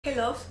Hey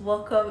loves,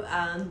 welcome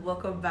and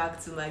welcome back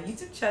to my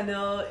YouTube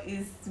channel.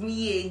 It's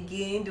me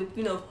again, the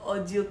queen of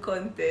audio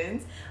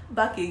content,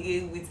 back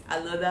again with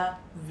another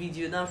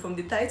video. Now from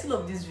the title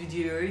of this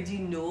video you already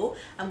know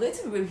I'm going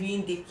to be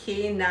reviewing the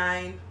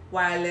K9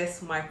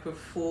 wireless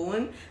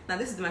microphone. Now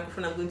this is the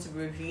microphone I'm going to be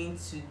reviewing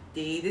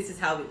today. This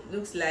is how it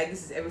looks like.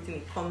 This is everything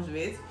it comes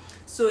with.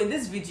 So in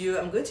this video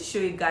I'm going to show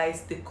you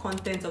guys the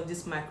content of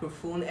this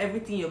microphone,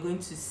 everything you're going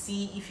to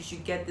see if you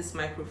should get this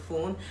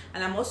microphone,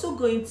 and I'm also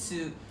going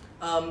to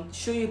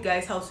show you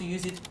guys how to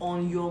use it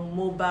on your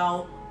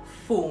mobile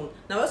phone.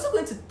 Now we're also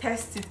going to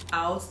test it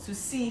out to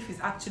see if it's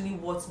actually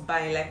worth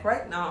buying. Like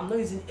right now I'm not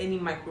using any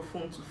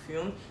microphone to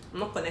film, I'm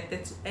not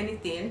connected to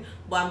anything,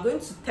 but I'm going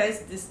to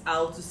test this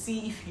out to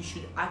see if you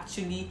should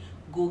actually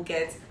go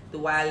get the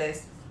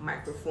wireless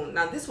microphone.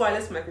 Now this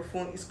wireless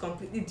microphone is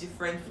completely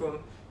different from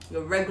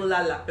your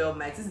regular lapel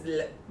mic. This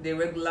is the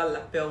regular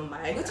lapel mic.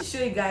 I'm going to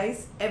show you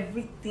guys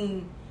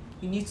everything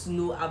you need to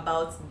know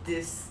about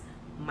this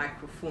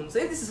microphone. So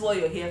if this is what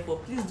you're here for,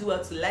 please do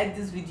well to like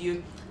this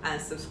video and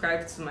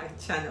subscribe to my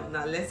channel.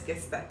 Now let's get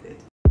started.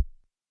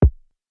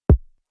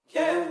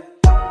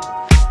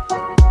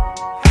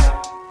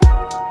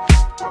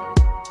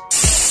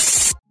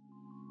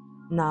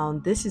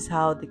 Now this is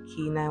how the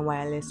K9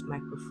 wireless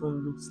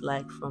microphone looks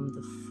like from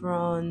the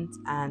front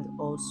and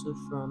also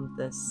from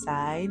the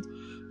side.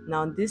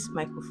 Now this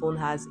microphone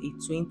has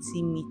a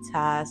 20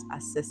 meters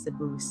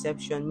accessible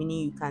reception, meaning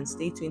you can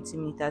stay 20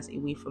 meters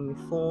away from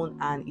your phone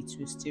and it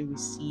will still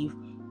receive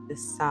the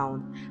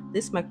sound.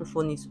 This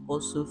microphone is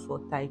also for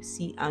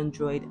Type-C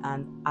Android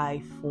and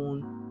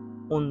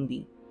iPhone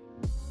only.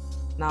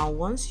 Now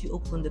once you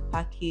open the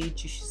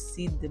package, you should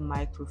see the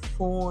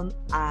microphone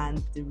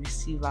and the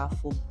receiver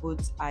for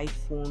both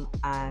iPhone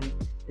and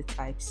the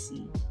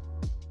Type-C.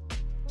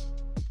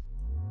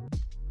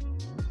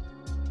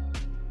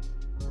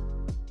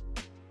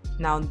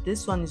 Now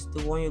this one is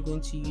the one you're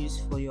going to use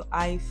for your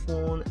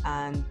iPhone,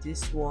 and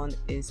this one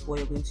is what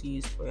you're going to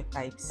use for your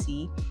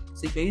Type-C.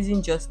 So if you're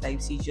using just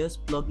Type-C,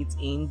 just plug it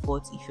in,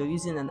 but if you're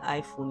using an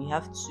iPhone, you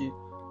have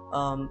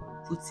to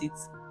put it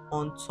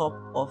on top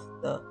of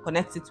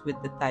connect it with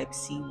the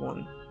Type-C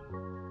one.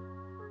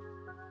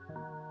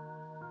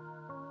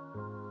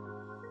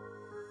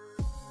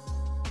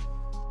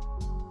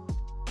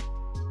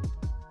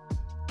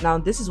 Now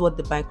this is what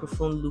the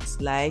microphone looks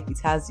like. It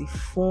has a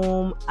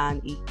foam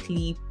and a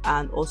clip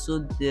and also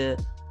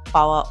the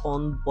power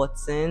on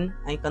button,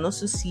 and you can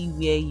also see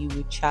where you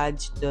will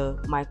charge the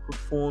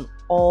microphone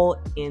all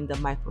in the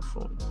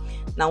microphone.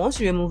 Now once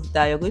you remove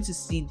that, you're going to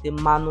see the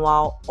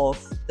manual of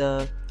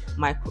the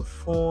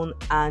microphone,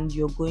 and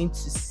you're going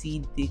to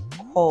see the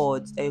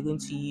cord that you're going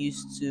to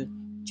use to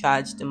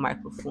charge the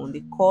microphone.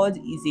 The cord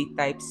is a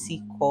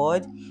Type-C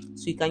cord,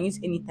 so you can use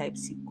any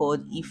Type-C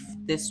cord if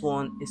this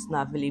one is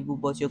not available,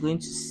 but you're going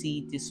to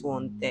see this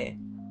one there.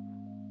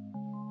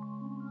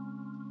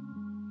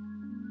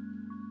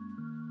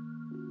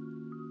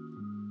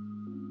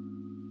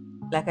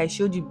 Like I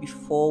showed you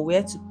before,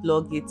 where to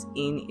plug it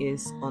in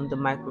is on the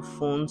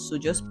microphone, so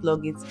just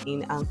plug it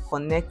in and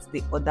connect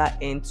the other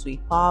end to a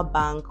power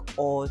bank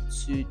or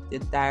to the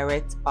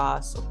direct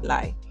power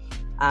supply,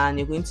 and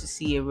you're going to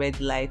see a red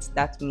light.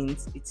 That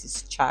means it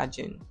is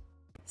charging.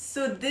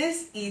 So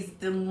this is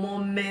the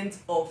moment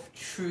of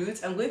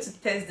truth. I'm going to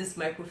test this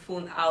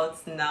microphone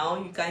out now.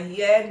 You can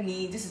hear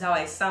me. This is how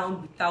I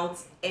sound without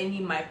any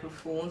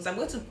microphones. I'm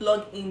going to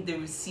plug in the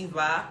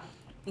receiver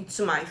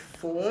into my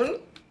phone.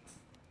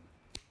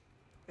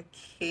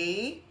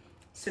 Okay,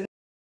 so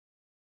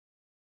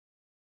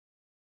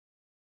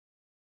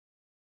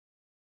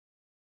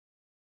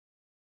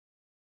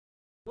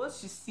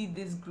once you see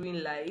this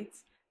green light,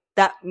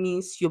 that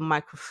means your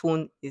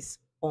microphone is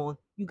on.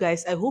 You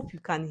guys, I hope you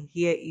can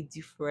hear a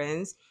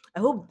difference. I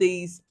hope there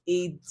is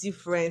a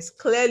difference.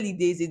 Clearly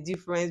there is a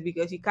difference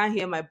because you can't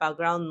hear my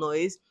background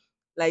noise.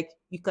 Like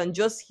you can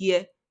just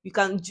hear,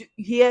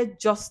 hear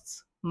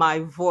just my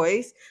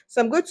voice.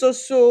 So I'm going to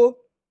also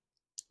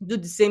do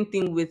the same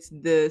thing with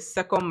the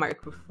second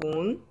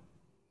microphone.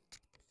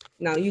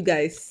 Now you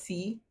guys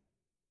see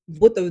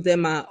both of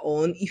them are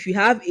on. If you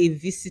have a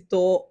visitor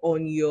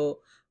on your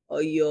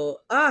did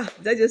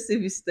I just say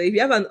visitor? If you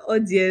have an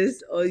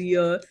audience on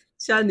your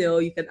channel,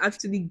 you can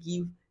actually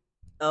give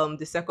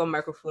the second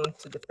microphone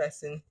to the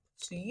person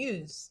to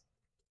use.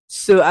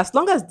 So as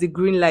long as the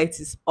green light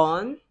is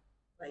on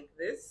like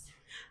this,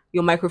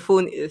 your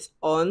microphone is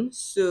on.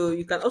 So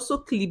you can also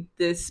clip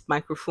this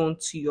microphone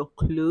to your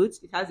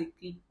clothes. It has a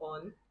clip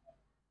on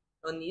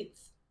it,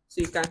 so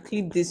you can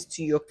clip this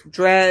to your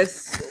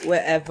dress,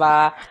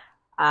 wherever,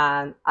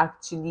 and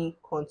actually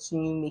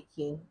continue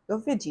making your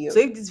video. So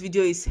if this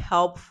video is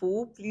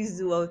helpful, please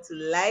do well to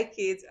like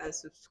it and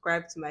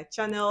subscribe to my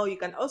channel. You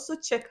can also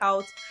check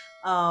out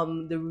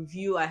the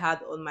review I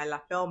had on my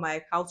lapel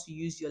mic, how to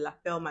use your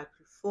lapel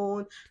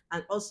microphone,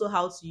 and also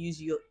how to use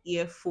your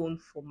earphone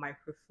for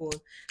microphone.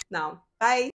 Now bye.